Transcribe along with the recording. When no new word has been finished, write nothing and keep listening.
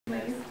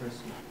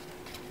person.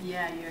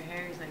 Yeah, your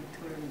hair is like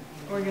totally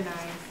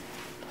Organized.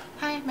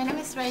 Hi, my name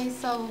is Srey.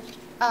 So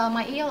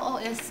my ELO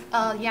is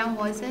Young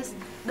Voices.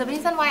 The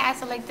reason why I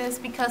select this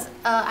because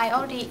I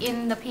already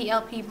in the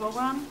PLP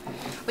program,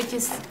 which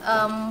is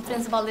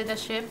Principal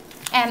Leadership,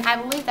 and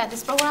I believe that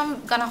this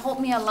program gonna help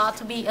me a lot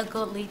to be a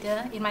good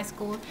leader in my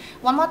school.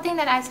 One more thing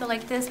that I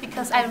select this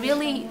because I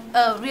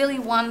really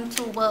want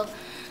to work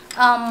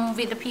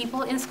with the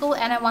people in school,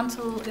 and I want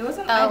to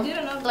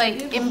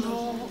like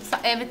improve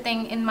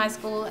everything in my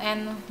school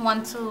and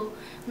want to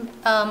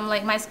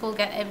like my school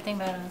get everything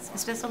better,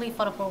 especially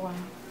for the program.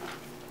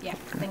 Yeah,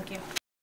 thank you.